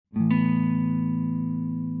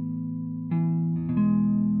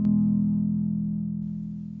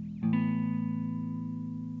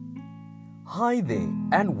Hi there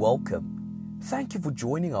and welcome. Thank you for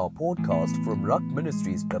joining our podcast from Rock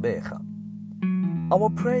Ministries Gqeberha.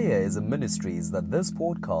 Our prayer as a ministry is that this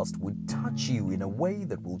podcast would touch you in a way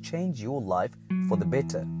that will change your life for the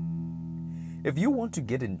better. If you want to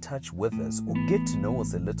get in touch with us or get to know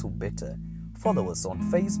us a little better, follow us on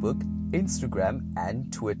Facebook, Instagram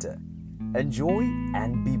and Twitter. Enjoy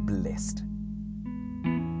and be blessed.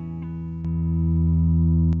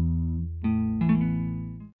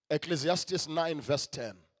 Ecclesiastes 9 verse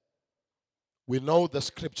 10. We know the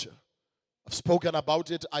scripture. I've spoken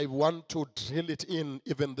about it. I want to drill it in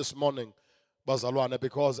even this morning, Bazalwane,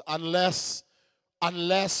 because unless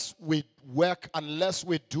we work, unless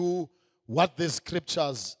we do what these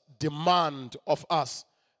scriptures demand of us,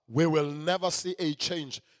 we will never see a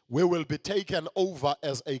change. We will be taken over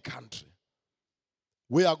as a country.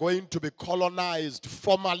 We are going to be colonized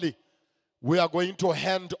formally. We are going to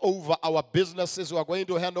hand over our businesses. We are going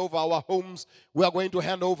to hand over our homes. We are going to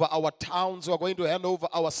hand over our towns. We are going to hand over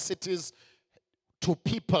our cities to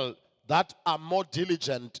people that are more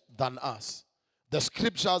diligent than us. The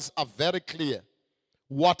scriptures are very clear.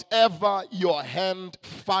 Whatever your hand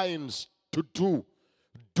finds to do,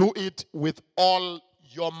 do it with all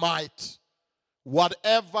your might.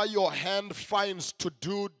 Whatever your hand finds to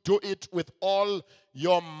do, do it with all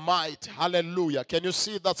your might. Hallelujah. Can you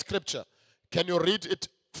see that scripture? Can you read it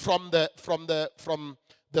from the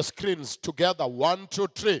screens together? 1, 2,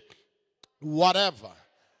 3. Whatever.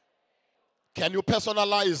 Can you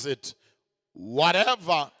personalize it?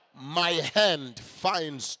 Whatever my hand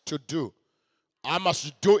finds to do, I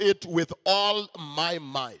must do it with all my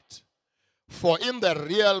might. For in the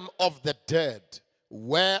realm of the dead,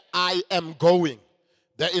 where I am going,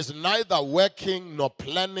 there is neither working, nor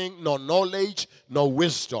planning, nor knowledge, nor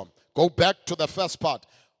wisdom. Go back to the first part.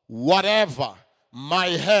 Whatever my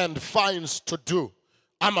hand finds to do,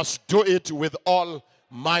 I must do it with all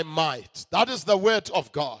my might. That is the word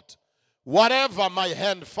of God. Whatever my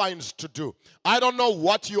hand finds to do. I don't know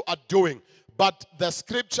what you are doing, but the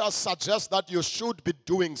scripture suggests that you should be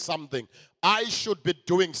doing something. I should be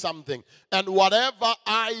doing something. And whatever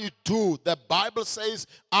I do, the Bible says,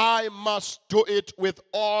 I must do it with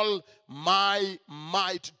all my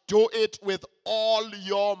might. Do it with all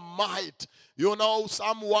your might. You know,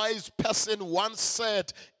 some wise person once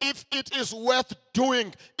said, if it is worth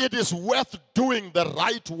doing, it is worth doing the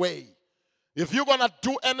right way. If you're going to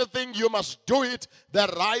do anything, you must do it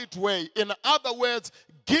the right way. In other words,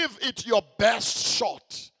 give it your best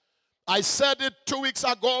shot. I said it 2 weeks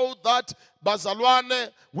ago that, Bazalwane,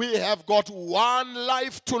 we have got one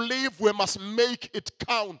life to live. We must make it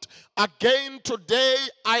count. Again today,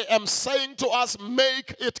 I am saying to us,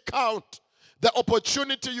 make it count. The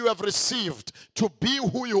opportunity you have received to be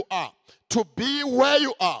who you are, to be where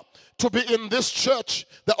you are, to be in this church,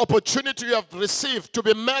 the opportunity you have received to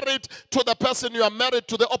be married to the person you are married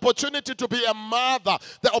to, the opportunity to be a mother,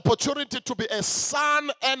 the opportunity to be a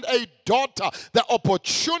son and a daughter, the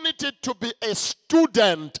opportunity to be a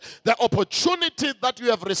student, the opportunity that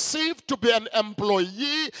you have received to be an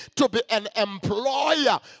employee, to be an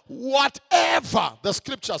employer, whatever the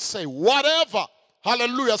scriptures say, whatever,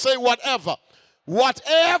 hallelujah, say whatever.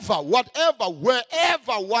 Whatever,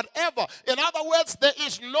 wherever, whatever. In other words, there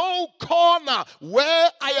is no corner where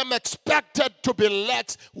I am expected to be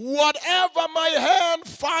lax. Whatever my hand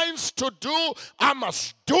finds to do, I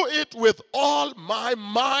must do it with all my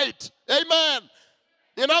might. Amen.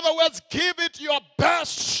 In other words, give it your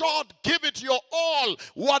best shot. Give it your all.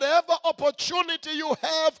 Whatever opportunity you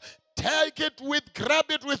have, grab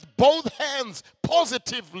it with both hands,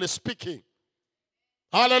 positively speaking.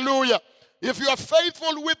 Hallelujah. If you are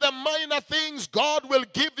faithful with the minor things, God will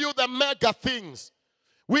give you the mega things.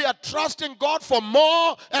 We are trusting God for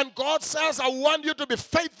more, and God says, I want you to be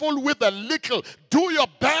faithful with the little. Do your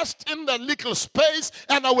best in the little space,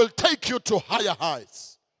 and I will take you to higher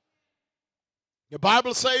heights. The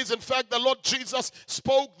Bible says, in fact, the Lord Jesus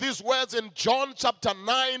spoke these words in John chapter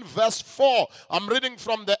 9, verse 4. I'm reading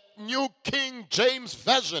from the New King James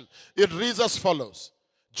Version. It reads as follows.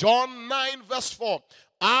 John 9, verse 4.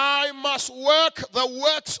 I must work the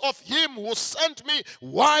works of him who sent me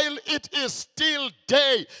while it is still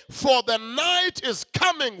day, for the night is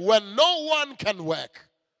coming when no one can work.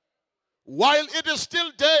 While it is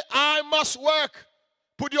still day, I must work.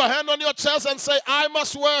 Put your hand on your chest and say, I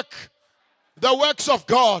must work the works of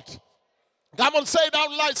God. Come on, say it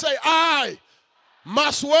out loud. Say, I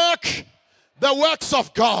must work the works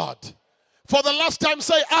of God. For the last time,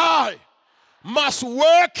 say, I must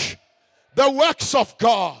work the works of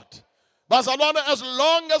God. Barcelona, as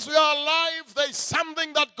long as we are alive, there is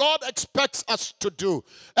something that God expects us to do.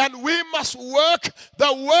 And we must work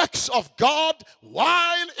the works of God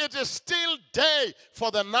while it is still day,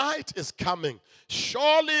 for the night is coming.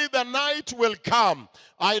 Surely the night will come.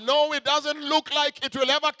 I know it doesn't look like it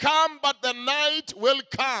will ever come, but the night will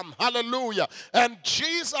come. Hallelujah. And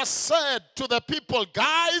Jesus said to the people,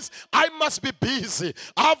 guys, I must be busy.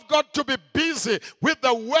 I've got to be busy with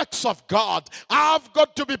the works of God. I've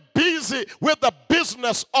got to be busy with the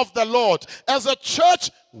business of the Lord. As a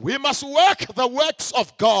church, we must work the works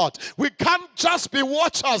of God. We can't just be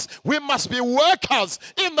watchers. We must be workers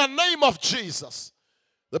in the name of Jesus.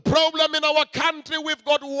 The problem in our country, we've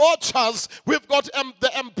got watchers, we've got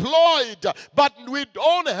the employed, but we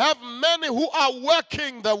don't have many who are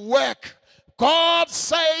working the work. God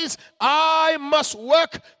says, I must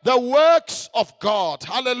work the works of God.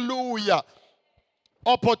 Hallelujah.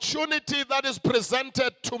 Opportunity that is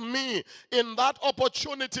presented to me, in that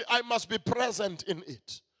opportunity, I must be present in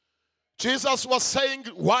it. Jesus was saying,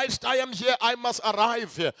 whilst I am here, I must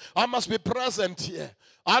arrive here. I must be present here.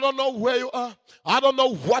 I don't know where you are. I don't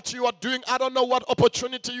know what you are doing. I don't know what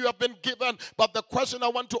opportunity you have been given. But the question I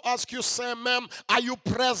want to ask you, say, ma'am, are you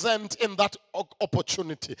present in that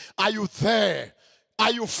opportunity? Are you there?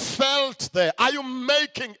 Are you felt there? Are you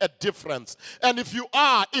making a difference? And if you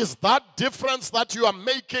are, is that difference that you are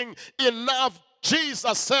making enough?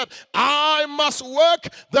 Jesus said, I must work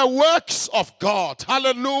the works of God.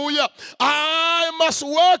 Hallelujah. I must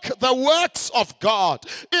work the works of God.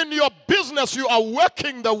 In your business, you are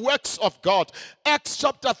working the works of God. Acts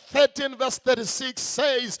chapter 13 verse 36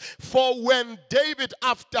 says, for when David,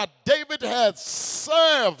 after David had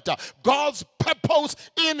served God's purpose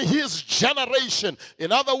in his generation.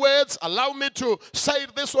 In other words, allow me to say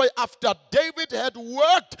it this way, after David had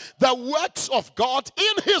worked the works of God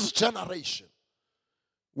in his generation.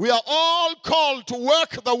 We are all called to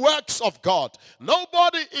work the works of God.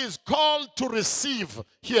 Nobody is called to receive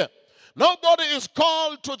here. Nobody is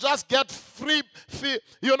called to just get free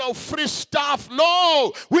stuff.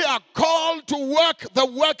 No, we are called to work the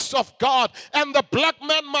works of God. And the black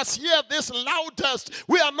man must hear this loudest.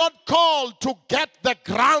 We are not called to get the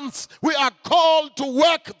grants. We are called to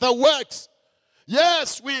work the works.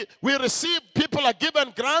 Yes, we receive, people are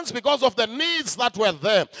given grants because of the needs that were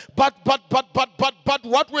there. But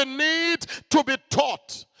what we need to be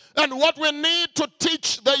taught and what we need to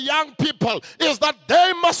teach the young people is that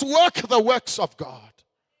they must work the works of God.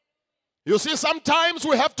 You see, sometimes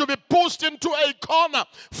we have to be pushed into a corner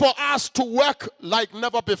for us to work like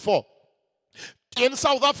never before. In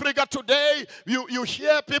South Africa today, you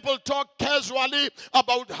hear people talk casually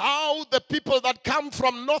about how the people that come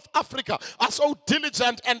from North Africa are so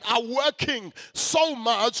diligent and are working so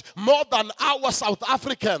much more than our South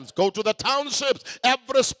Africans. Go to the townships,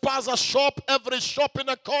 every spaza shop, every shop in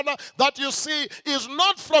a corner that you see is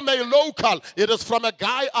not from a local. It is from a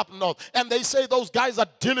guy up north. And they say those guys are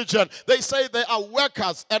diligent. They say they are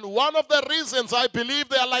workers. And one of the reasons I believe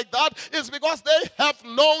they are like that is because they have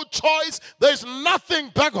no choice. There's nothing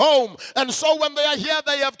back home, and so when they are here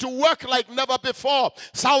they have to work like never before.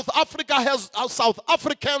 South Africans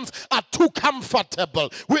are too comfortable.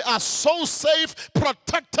 We are so safe,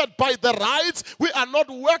 protected by the rights. We are not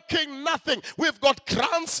working nothing. We've got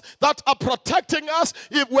grants that are protecting us.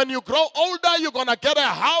 If when you grow older you're gonna get a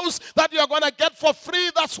house that you're gonna get for free.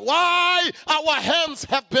 That's why our hands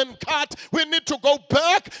have been cut. We need to go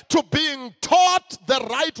back to being taught the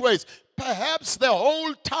right ways. Perhaps the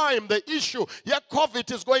whole time the issue,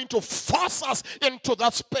 COVID is going to force us into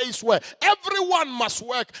that space where everyone must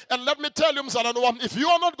work. And let me tell you, if you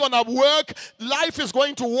are not going to work, life is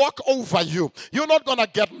going to walk over you. You're not going to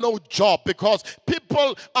get no job because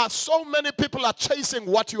so many people are chasing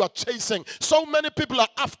what you are chasing. So many people are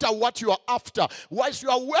after what you are after. Whilst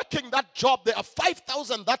you are working that job, there are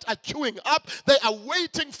 5,000 that are queuing up. They are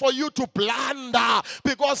waiting for you to blunder,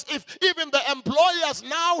 because if even the employers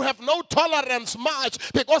now have no tolerance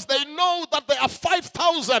much, because they know that there are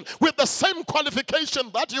 5,000 with the same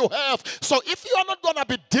qualification that you have. So if you are not going to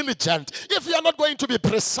be diligent, if you are not going to be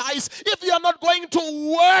precise, if you are not going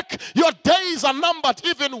to work, your days are numbered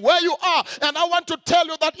even where you are. And I want to tell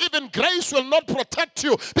you that even grace will not protect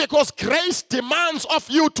you, because grace demands of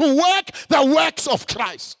you to work the works of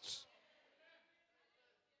Christ.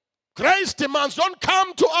 Grace demands. Don't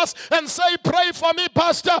come to us and say, pray for me,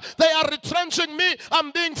 pastor. They are retrenching me.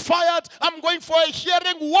 I'm being fired. I'm going for a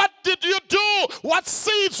hearing. What did you do? What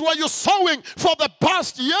seeds were you sowing for the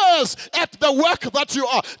past years at the work that you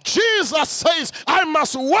are? Jesus says, I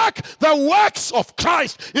must work the works of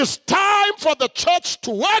Christ. It's time for the church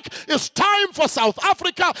to work. It's time for South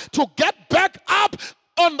Africa to get back up.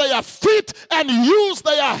 on their feet and use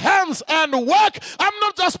their hands and work. I'm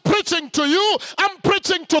not just preaching to you, I'm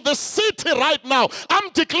preaching to the city right now.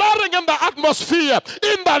 I'm declaring in the atmosphere,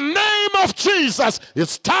 in the name of Jesus,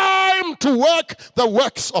 it's time to work the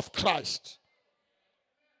works of Christ.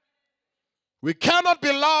 We cannot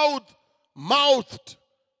be loud-mouthed,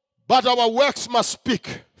 but our works must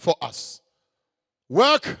speak for us.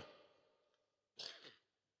 Work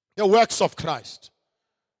the works of Christ.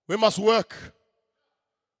 We must work.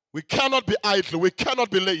 We cannot be idle. We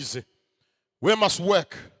cannot be lazy. We must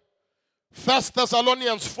work. 1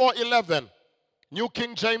 Thessalonians 4:11, New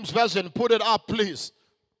King James Version. Put it up, please.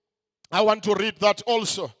 I want to read that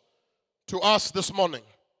also to us this morning.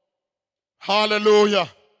 Hallelujah.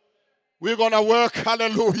 We're going to work,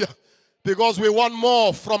 hallelujah, because we want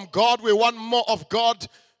more from God. We want more of God.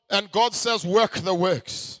 And God says, work the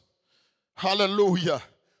works. Hallelujah.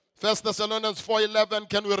 1 Thessalonians 4:11,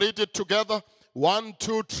 can we read it together? 1,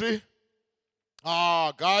 2, 3.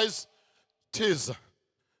 Guys, tis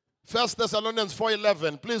 1 Thessalonians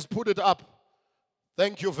 4:11. Please put it up.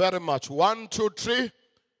 Thank you very much. 1, 2, 3.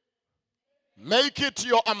 Make it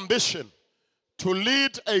your ambition to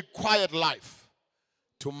lead a quiet life,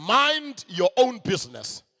 to mind your own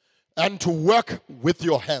business, and to work with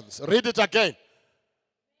your hands. Read it again.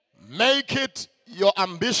 Make it your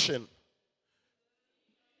ambition,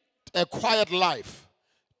 a quiet life,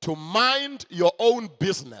 to mind your own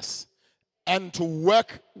business, and to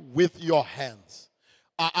work with your hands.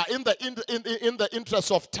 In the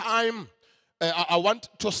interest of time, I want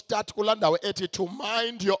to start Kulandawe 80, to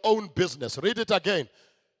mind your own business. Read it again.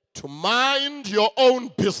 To mind your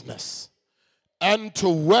own business and to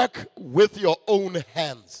work with your own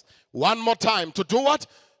hands. One more time. To do what?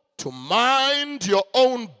 To mind your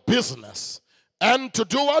own business and to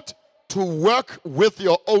do what? To work with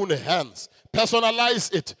your own hands.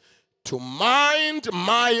 Personalize it. To mind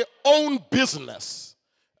my own business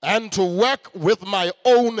and to work with my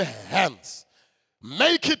own hands.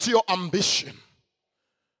 Make it your ambition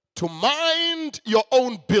to mind your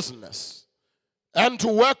own business and to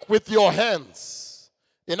work with your hands.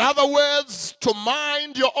 In other words, to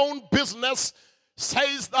mind your own business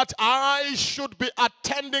says that I should be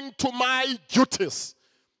attending to my duties.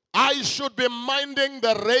 I should be minding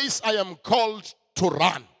the race I am called to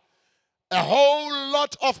run. A whole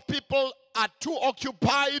lot of people are too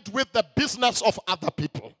occupied with the business of other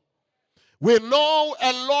people. We know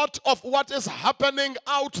a lot of what is happening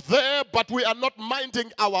out there, but we are not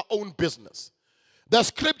minding our own business. The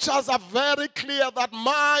scriptures are very clear that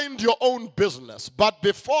mind your own business. But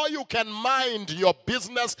before you can mind your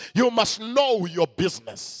business, you must know your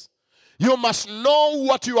business. You must know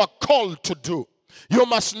what you are called to do. You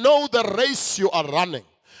must know the race you are running.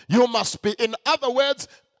 You must be, in other words,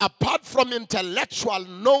 apart from intellectual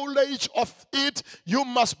knowledge of it, you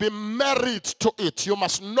must be married to it. You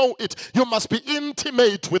must know it. You must be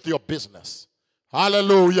intimate with your business.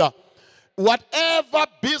 Hallelujah. Whatever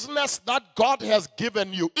business that God has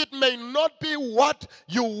given you, it may not be what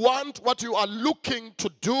you want, what you are looking to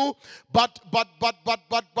do, but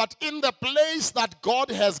in the place that God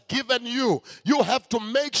has given you, you have to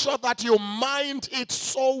make sure that you mind it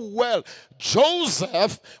so well.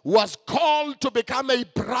 Joseph was called to become a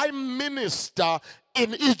prime minister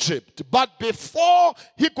in Egypt, but before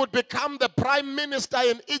he could become the prime minister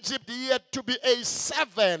in Egypt, he had to be a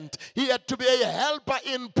servant. He had to be a helper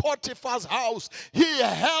in Potiphar's house. He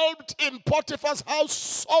helped in Potiphar's house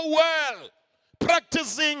so well,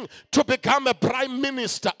 practicing to become a prime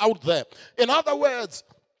minister out there. In other words,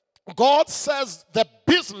 God says the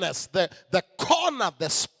business, the corner, the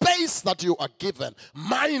space that you are given,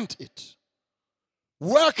 mind it,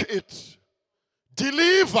 work it,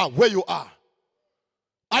 deliver where you are.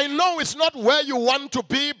 I know it's not where you want to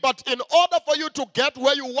be, but in order for you to get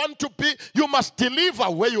where you want to be, you must deliver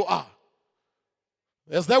where you are.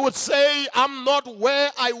 As they would say, I'm not where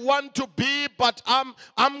I want to be, but I'm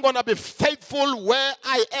going to be faithful where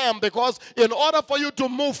I am. Because in order for you to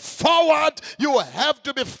move forward, you have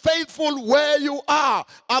to be faithful where you are.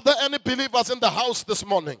 Are there any believers in the house this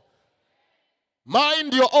morning?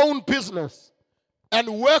 Mind your own business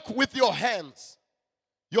and work with your hands.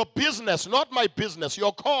 Your business, not my business.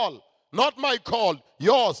 Your call, not my call.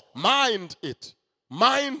 Yours. Mind it.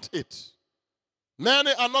 Mind it.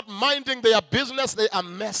 Many are not minding their business. They are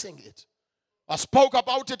messing it. I spoke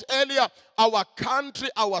about it earlier. Our country,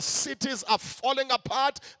 our cities are falling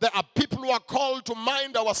apart. There are people who are called to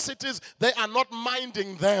mind our cities. They are not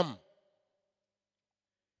minding them.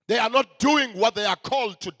 They are not doing what they are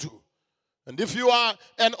called to do. And if you are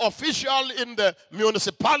an official in the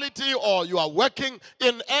municipality or you are working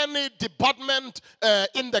in any department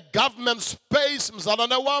in the government space,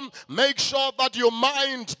 make sure that you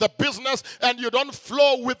mind the business and you don't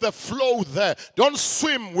flow with the flow there. Don't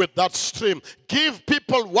swim with that stream. Give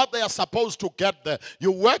people what they are supposed to get there.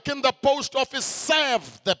 You work in the post office,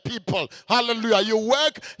 serve the people. Hallelujah. You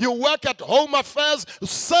work at Home Affairs,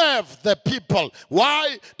 serve the people.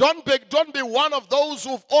 Why? Don't be one of those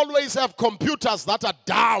who always have computers that are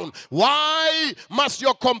down. Why must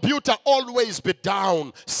your computer always be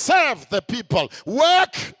down? Serve the people.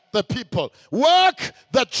 Work the people. Work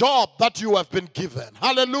the job that you have been given.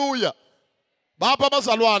 Hallelujah. Baba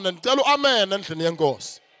bazalwane ngicela amen endlini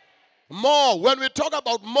yenkosi. More. When we talk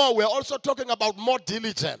about more, we're also talking about more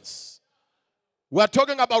diligence. We're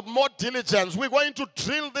talking about more diligence. We're going to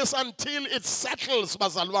drill this until it settles,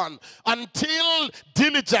 bazalwane. Until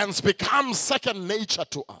diligence becomes second nature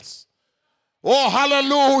to us. Oh,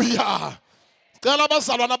 hallelujah. Cela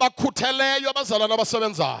abazalwane abakhutheleyo, abazalwane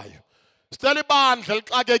abasebenzayo. Sicela ibandla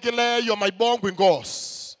elixakekileyo mayibongwe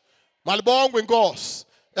inkosi. Malibongwe inkosi.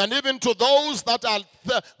 And even to those that are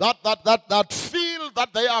that feel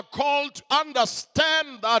that they are called,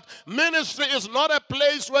 understand that ministry is not a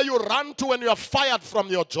place where you run to when you are fired from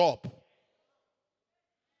your job.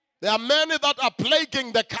 There are many that are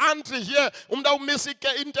plaguing the country here.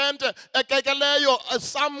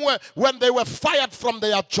 Somewhere when they were fired from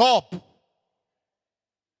their job.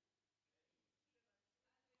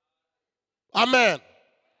 Amen.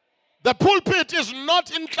 The pulpit is not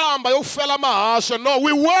in Kamba, Ufela Mahasha. No,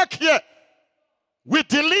 we work here. We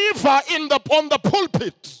deliver on the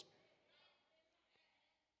pulpit.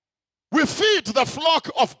 We feed the flock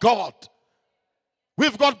of God.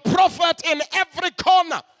 We've got prophet in every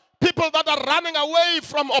corner. People that are running away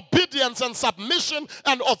from obedience and submission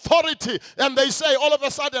and authority. And they say, all of a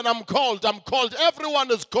sudden, I'm called. Everyone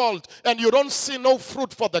is called. And you don't see no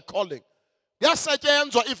fruit for the calling. Yes,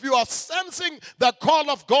 if you are sensing the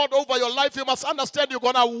call of God over your life, you must understand you're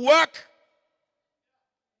going to work.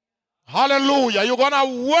 Hallelujah. You're going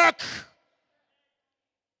to work.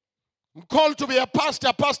 I'm called to be a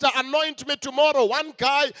pastor. Pastor, anoint me tomorrow. One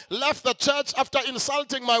guy left the church after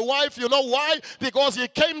insulting my wife. You know why? Because he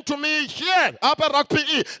came to me here, Upper Rock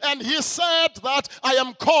PE, and he said that I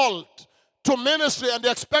am called to ministry, and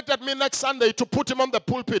they expected me next Sunday to put him on the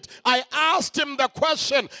pulpit. I asked him the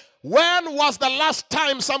question, when was the last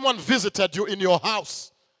time someone visited you in your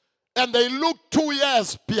house? And they looked 2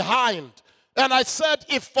 years behind. And I said,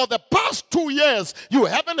 if for the past 2 years you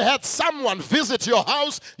haven't had someone visit your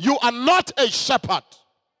house, you are not a shepherd.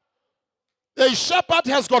 A shepherd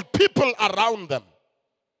has got people around them.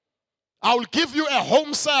 I will give you a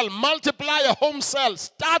home cell, multiply a home cell,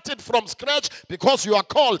 start it from scratch because you are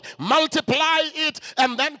called. Multiply it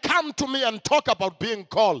and then come to me and talk about being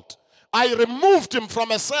called. I removed him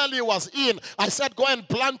from a cell he was in. I said, go and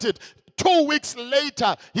plant it. 2 weeks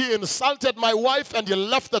later, he insulted my wife and he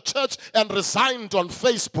left the church and resigned on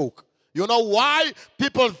Facebook. You know why?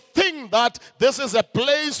 People think that this is a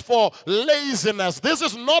place for laziness. This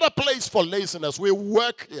is not a place for laziness. We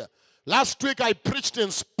work here. Last week I preached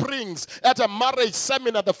in Springs at a marriage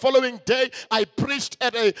seminar. The following day I preached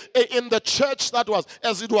at in the church that was,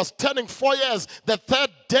 as it was turning 4 years. The third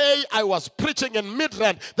day I was preaching in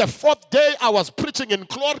Midrand. The fourth day I was preaching in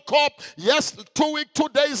Clorcorp. Yes, 2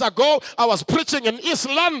 days ago I was preaching in East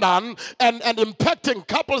London and impacting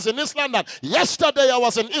couples in East London. Yesterday I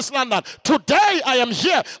was in East London. Today I am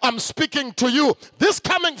here. I'm speaking to you. This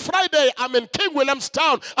coming Friday I'm in King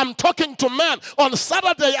Williamstown. I'm talking to men. On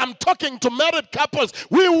Saturday I'm talking to married couples.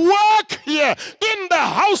 We work here in the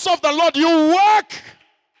house of the Lord. You work.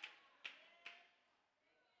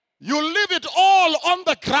 You leave it all on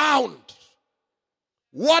the ground.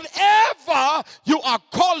 Whatever you are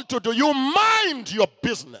called to do, you mind your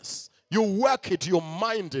business. You work it, you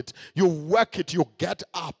mind it, you work it, you get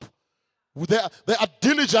up. There are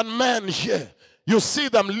diligent men here. You see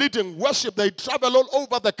them leading worship. They travel all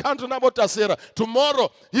over the country.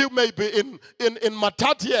 Tomorrow, you may be in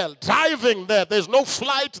Matatiel, driving there. There's no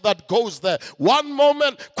flight that goes there. One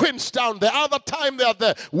moment, Queenstown. The other time, they are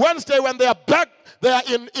there. Wednesday, when they are back, they are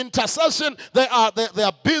in intercession. They are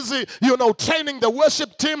busy, training the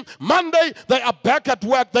worship team. Monday, they are back at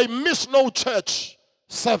work. They miss no church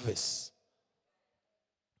service.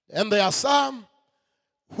 And there are some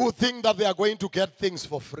who think that they are going to get things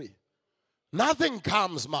for free. Nothing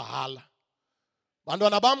comes mahala.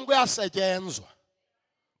 Bantwana bam kuyasetyenzwa.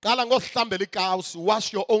 Qala ngohlambela ikawusi,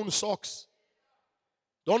 wash your own socks.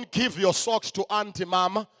 Don't give your socks to Auntie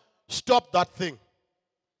Mama. Stop that thing.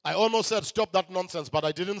 I almost said stop that nonsense, but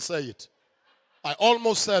I didn't say it. I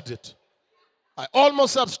almost said it. I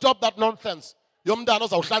almost said, stop that nonsense. Yomntana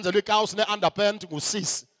ozawuhlanzelwa ikawusi ne-underpant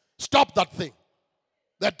ngusisi. Stop that thing.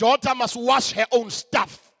 The daughter must wash her own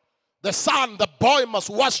stuff. The son, the boy must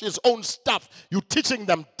wash his own stuff. You're teaching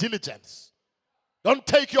them diligence. Don't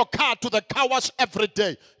take your car to the car wash every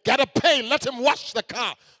day. Get a paint. Let him wash the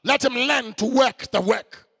car. Let him learn to work the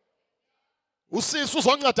work. Usisi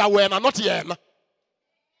uzonceda wena, not yena.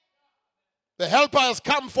 The helper has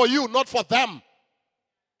come for you, not for them.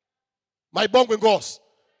 My bongwing goes.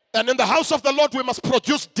 And in the house of the Lord, we must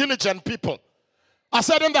produce diligent people. I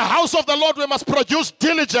said, in the house of the Lord, we must produce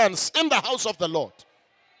diligence in the house of the Lord.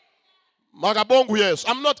 Magabongu, yes.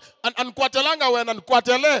 I'm not, and kwatelanga when and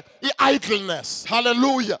kwatele, idleness.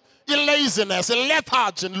 Hallelujah. Laziness,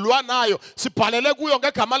 lethargy, luanayo. Sipalele kuyo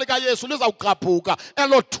ngegama lika Yesu lizawuqaphuka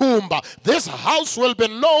elothumba. This house will be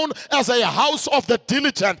known as a house of the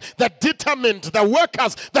diligent, the determined, the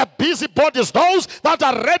workers, the busybodies, those that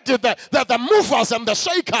are ready, the movers and the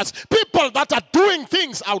shakers, people that are doing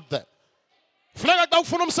things out there.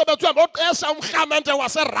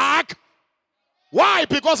 Why?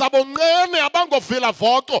 Because abangofila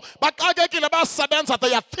voto.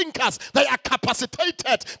 They are thinkers, they are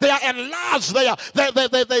capacitated, they are enlarged, they are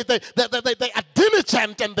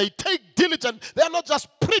diligent, and they take diligent. They are not just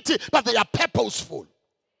pretty, but they are purposeful.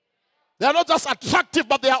 They are not just attractive,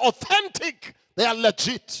 but they are authentic. They are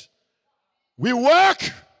legit. We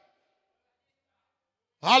work.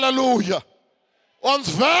 Hallelujah.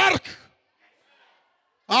 Ons werk.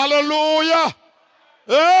 Hallelujah.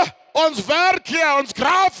 Ons werk hier, ons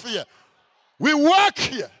graaf hier. We work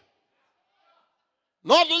here.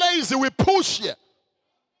 Not lazy, we push here.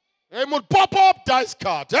 They moet pop up dice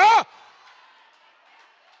card. Yeah?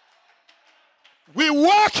 We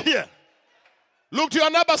work here. Look to your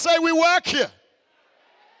neighbor, say we work here.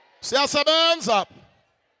 Siyasebenza.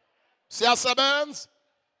 Siyasebenza.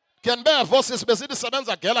 Can bear voices beside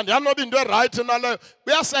sebenza girl and I'm not doing the right nale.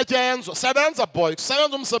 We are sebenza. Sebenza boy.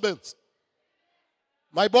 Sebenza umsebenzi.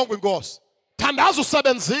 My bongwing goes. Tandazo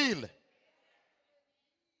usebenzile.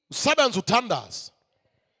 Usebenza uthandaza.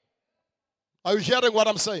 Are you hearing what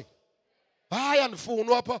I'm saying?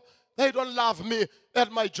 They don't love me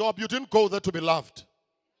at my job. You didn't go there to be loved.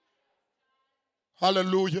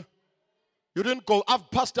 Hallelujah. You didn't go.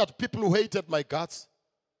 I've pastored people who hated my guts,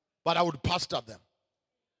 but I would pastor them.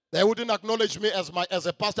 They wouldn't acknowledge me as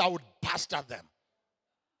a pastor. I would pastor them.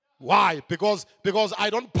 Why? Because I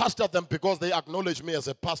don't pastor them because they acknowledge me as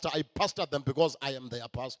a pastor. I pastor them because I am their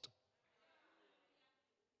pastor.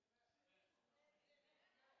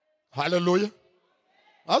 Hallelujah.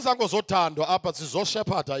 Azango zothando apha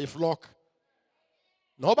sizoshepherda iflock.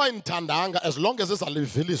 Noba intandanga as long as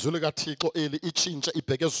izalivile izulu kaThixo eli itshintshe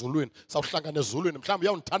ibheke ezulwini. Sawuhlangana ezulwini mhlawumbe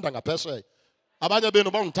uyawuthanda ngaphesheya. Abanye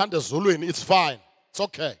benu bangithanda ezulwini, it's fine. It's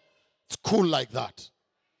okay. It's cool like that.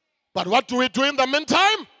 But what do we do in the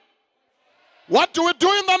meantime? What do we do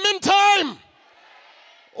in the meantime?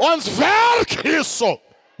 Ons werk is so.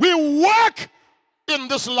 We work in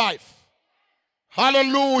this life.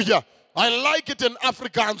 Hallelujah. I like it in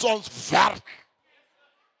Afrikaans, ons werk.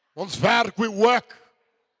 Ons werk, we work.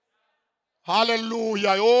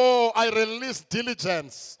 Hallelujah. Oh, I release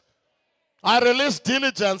diligence. I release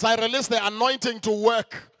diligence. I release the anointing to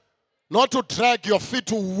work. Not to drag your feet,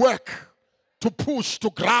 to work. To push, to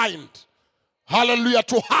grind. Hallelujah.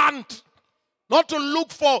 To hunt. Not to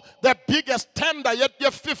look for the biggest tender, yet you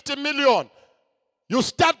have 50 million. You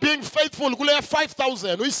start being faithful, you have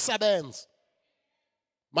 5,000. Who is sabens?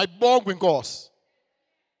 My bongwing goes.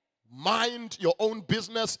 Mind your own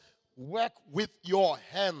business. Work with your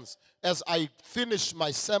hands. As I finish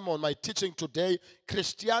my sermon, my teaching today,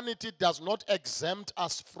 Christianity does not exempt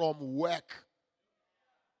us from work.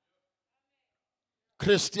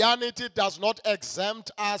 Christianity does not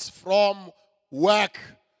exempt us from work.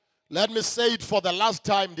 Let me say it for the last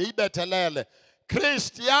time.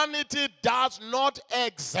 Christianity does not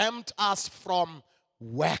exempt us from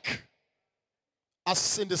work.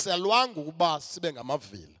 Asisindiselwanga ukuba sibe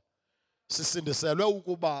ngamavila. Sisindiselwe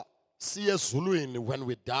ukuba siye ezulwini when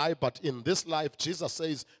we die, but in this life Jesus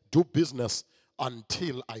says, do business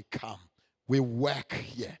until I come. We work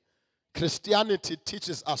here. Christianity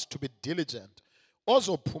teaches us to be diligent.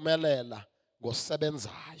 Ozophumelela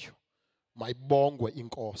ngosebenzayo. My bongwe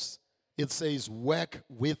inkosi. It says work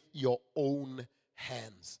with your own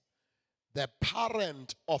hands. The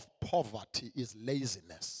parent of poverty is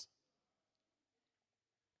laziness.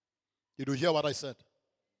 Did you hear what I said?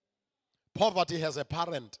 Poverty has a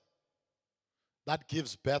parent that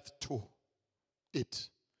gives birth to it.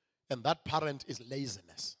 And that parent is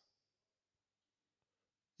laziness.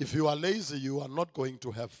 If you are lazy, you are not going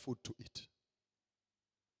to have food to eat.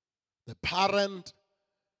 The parent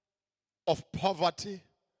of poverty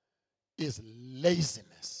is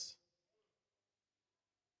laziness.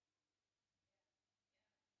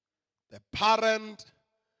 The parent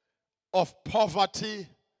of poverty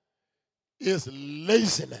is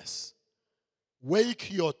laziness.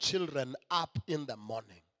 Wake your children up in the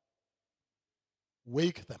morning.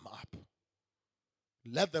 Wake them up.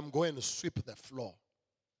 Let them go and sweep the floor.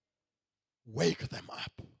 Wake them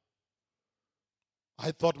up.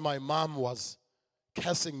 I thought my mom was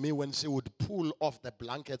cursing me when she would pull off the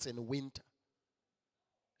blankets in winter.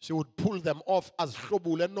 She would pull them off as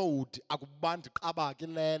hlobule note akubandi qaba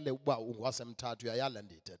kilele uba ungwasemthathu uyayala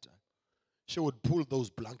ndithetha. She would pull those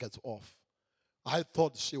blankets off. I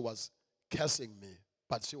thought she was cursing me,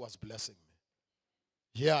 but she was blessing me.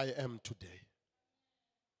 Here I am today.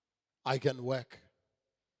 I can work.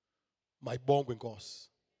 My bongo goes.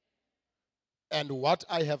 And what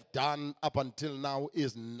I have done up until now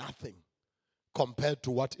is nothing compared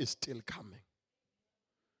to what is still coming.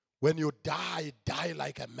 When you die, die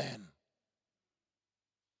like a man.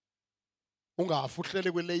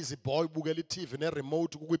 Ungafuhlele kwe lazy boy bukela iTV ne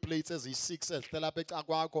remote kwi plates ezi6 ehlela apha eca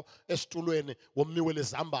kwakho esitulweni womniwe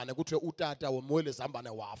lezambane kuthiwe utata womniwe lezambane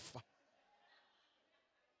wafa.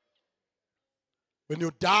 When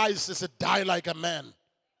you die, sister, die like a man.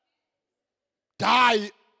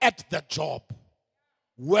 Die at the job.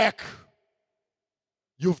 Work.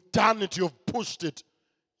 You've done it, you've pushed it.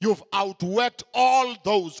 You've outworked all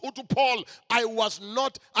those. To Paul, I was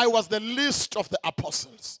the least of the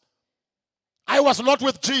apostles. I was not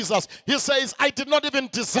with Jesus. He says, I did not even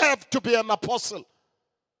deserve to be an apostle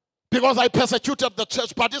because I persecuted the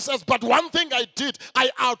church. But he says, but one thing I did, I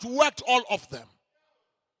outworked all of them.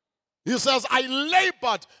 He says, I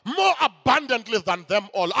labored more abundantly than them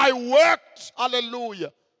all. I worked.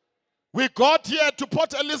 Hallelujah. We got here to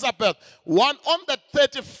Port Elizabeth on the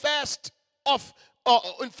 31st of,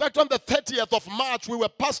 in fact, on the 30th of March, we were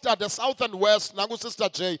pastored the South and West. Nangu Sister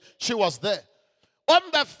J, she was there. On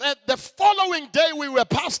the following day, we were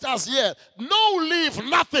pastors here. No leave,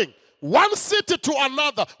 nothing. One city to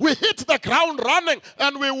another. We hit the ground running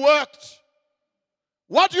and we worked.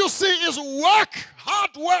 What you see is work,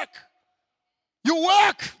 hard work. You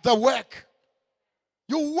work the work.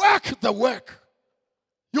 You work the work.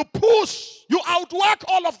 You push. You outwork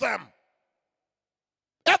all of them.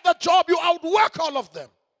 At the job, you outwork all of them.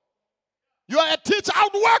 You are a teacher,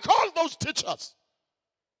 outwork all those teachers.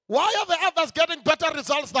 Why are the others getting better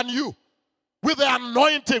results than you? With the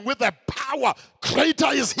anointing, with the power. Greater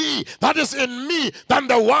is he that is in me than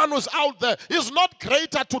the one who's out there. He's not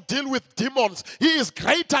greater to deal with demons. He is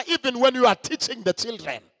greater even when you are teaching the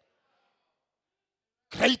children.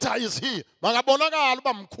 Greater is he.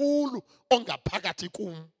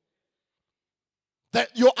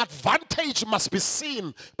 Your advantage must be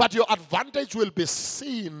seen, but your advantage will be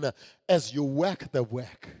seen as you work the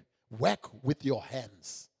work. Work with your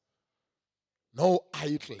hands. No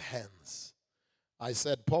idle hands. I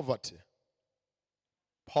said poverty.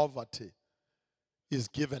 Poverty is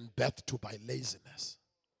given birth to by laziness.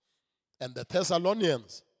 And the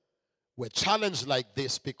Thessalonians were challenged like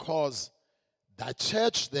this because the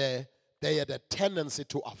church there, they had a tendency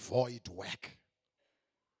to avoid work.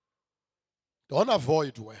 Don't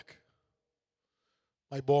avoid work.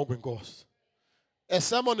 My bongo goes. A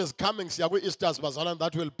sermon is coming, Easter's Bazaar,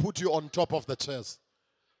 that will put you on top of the chairs.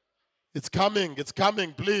 It's coming,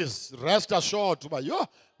 please. Rest assured.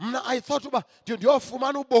 I thought,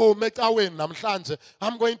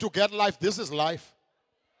 I'm going to get life. This is life.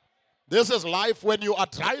 This is life when you are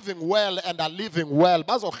driving well and are living well.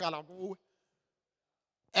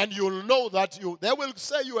 And you'll know that they will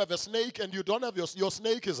say you have a snake and you don't have your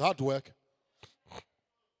snake is hard work.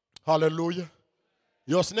 Hallelujah.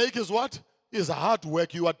 Your snake is what? Is hard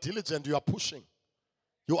work. You are diligent. You are pushing.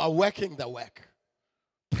 You are working the work.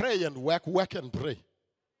 Pray and work and pray.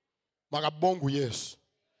 Magabongu, yes.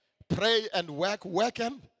 Pray and work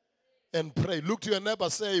and pray. Look to your neighbor,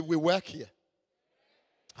 say, we work here.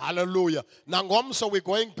 Hallelujah. Nangom, so we're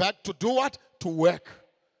going back to do what? To work.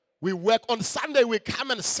 We work. On Sunday, we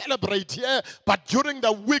come and celebrate here. But during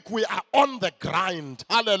the week, we are on the grind.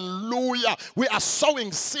 Hallelujah. We are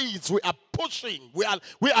sowing seeds. We are pushing. We are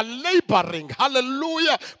laboring.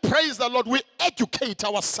 Hallelujah. Praise the Lord. We educate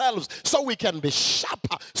ourselves so we can be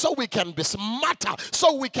sharper, so we can be smarter,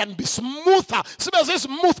 so we can be smoother.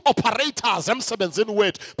 Smooth operators.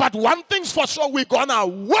 But one thing's for sure, we're going to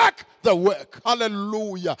work the work.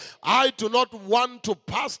 Hallelujah. I do not want to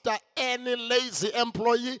pastor any lazy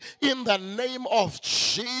employee in the name of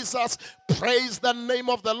Jesus. Praise the name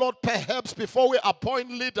of the Lord. Perhaps before we appoint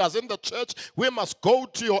leaders in the church, we must go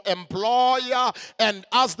to your employer lawyer and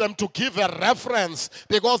ask them to give a reference,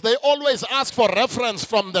 because they always ask for reference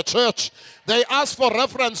from the church. They ask for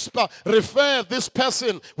reference, refer this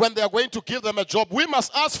person when they are going to give them a job. We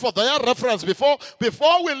must ask for their reference before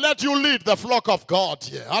we let you lead the flock of God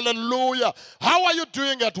here. Hallelujah. How are you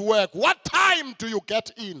doing at work? What time do you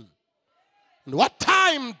get in? What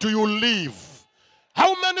time do you leave?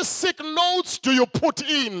 How many sick notes do you put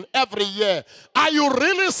in every year? Are you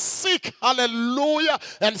really sick? Hallelujah.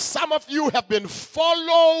 And some of you have been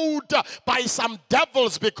followed by some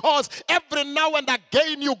devils, because every now and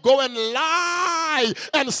again you go and lie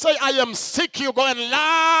and say, I am sick. You go and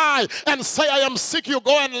lie and say, I am sick. You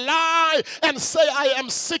go and lie and say, I am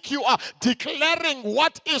sick. You are declaring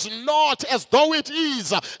what is not as though it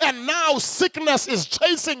is. And now sickness is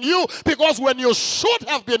chasing you, because when you should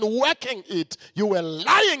have been working it, you were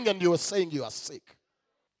lying and you were saying you are sick.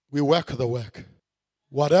 We work the work.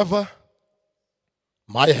 Whatever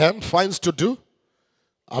my hand finds to do,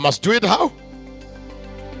 I must do it how?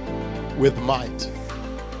 With might.